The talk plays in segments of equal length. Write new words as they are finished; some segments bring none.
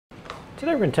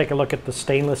Today we're going to take a look at the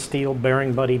stainless steel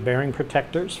Bearing Buddy bearing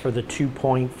protectors for the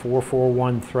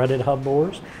 2.441 threaded hub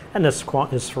bores, and this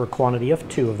is for a quantity of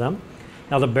 2 of them.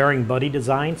 Now the Bearing Buddy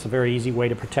design is a very easy way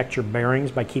to protect your bearings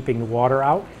by keeping the water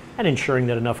out and ensuring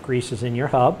that enough grease is in your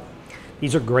hub.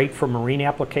 These are great for marine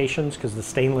applications because the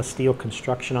stainless steel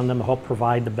construction on them will help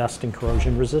provide the best in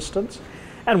corrosion resistance.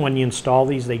 And when you install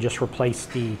these, they just replace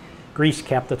the grease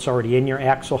cap that's already in your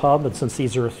axle hub, and since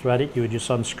these are threaded, you would just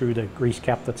unscrew the grease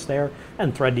cap that's there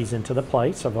and thread these into the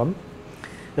place of them.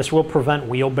 This will prevent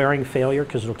wheel bearing failure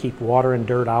because it'll keep water and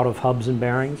dirt out of hubs and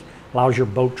bearings, allows your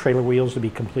boat trailer wheels to be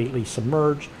completely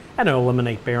submerged, and it'll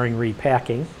eliminate bearing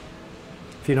repacking.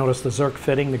 If you notice the zerk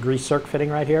fitting, the grease zerk fitting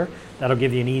right here, that'll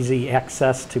give you an easy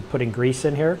access to putting grease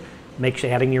in here. Makes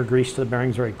adding your grease to the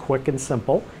bearings very quick and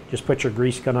simple. Just put your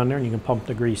grease gun on there and you can pump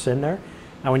the grease in there.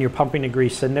 Now when you're pumping the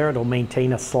grease in there, it'll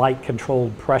maintain a slight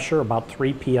controlled pressure, about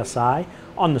 3 psi,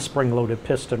 on the spring-loaded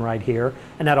piston right here,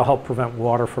 and that'll help prevent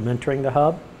water from entering the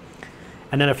hub.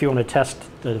 And then if you want to test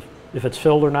if it's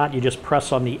filled or not, you just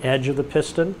press on the edge of the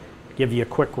piston, give you a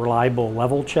quick, reliable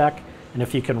level check, and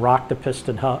if you can rock the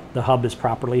piston, the hub is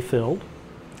properly filled.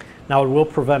 Now it will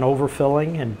prevent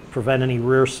overfilling and prevent any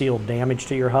rear seal damage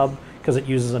to your hub because it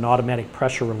uses an automatic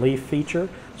pressure relief feature.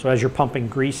 So as you're pumping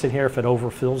grease in here, if it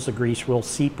overfills, the grease will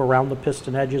seep around the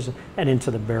piston edges and into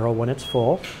the barrel when it's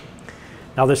full.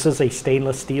 Now this is a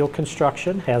stainless steel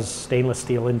construction, has stainless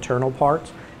steel internal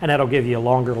parts, and that'll give you a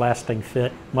longer lasting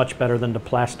fit, much better than the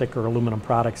plastic or aluminum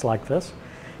products like this.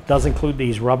 It does include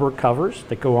these rubber covers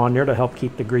that go on there to help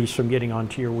keep the grease from getting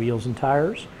onto your wheels and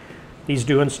tires. These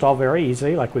do install very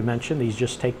easily, like we mentioned. These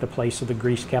just take the place of the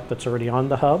grease cap that's already on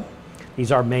the hub.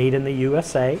 These are made in the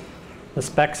USA. The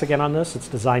specs again on this, it's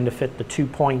designed to fit the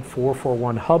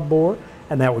 2.441 hub bore,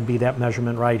 and that would be that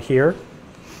measurement right here.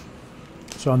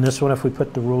 So on this one, if we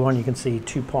put the rule on, you can see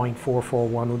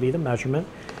 2.441 would be the measurement.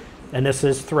 And this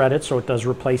is threaded, so it does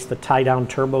replace the tie-down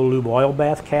turbo lube oil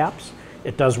bath caps.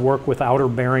 It does work with outer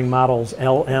bearing models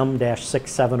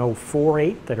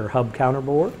LM-67048 that are hub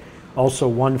counterbore, also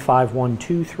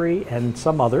 15123 and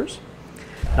some others.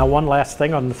 Now one last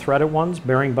thing on the threaded ones,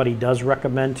 Bearing Buddy does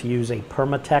recommend to use a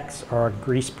Permatex or a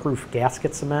grease-proof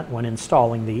gasket cement when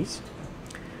installing these.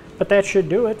 But that should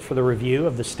do it for the review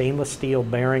of the stainless steel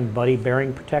Bearing Buddy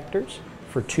bearing protectors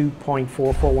for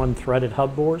 2.441 threaded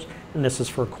hub bores, and this is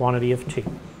for a quantity of 2.